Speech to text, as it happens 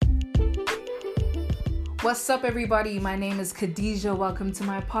What's up, everybody? My name is Khadija. Welcome to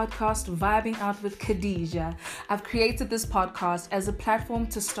my podcast, Vibing Out with Khadija. I've created this podcast as a platform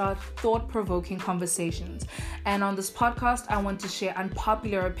to start thought-provoking conversations. And on this podcast, I want to share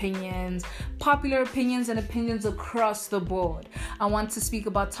unpopular opinions and opinions across the board. I want to speak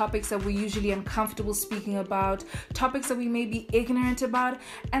about topics that we're usually uncomfortable speaking about, topics that we may be ignorant about,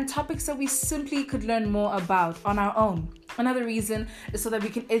 and topics that we simply could learn more about on our own. Another reason is so that we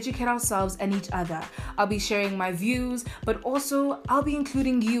can educate ourselves and each other. I'll be sharing my views, but also I'll be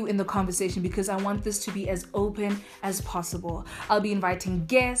including you in the conversation because I want this to be as open as possible. I'll be inviting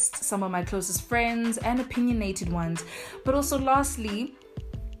guests, some of my closest friends, and opinionated ones. But also lastly,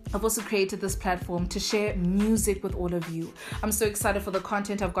 I've also created this platform to share music with all of you. I'm so excited for the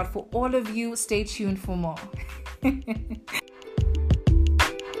content I've got for all of you. Stay tuned for more.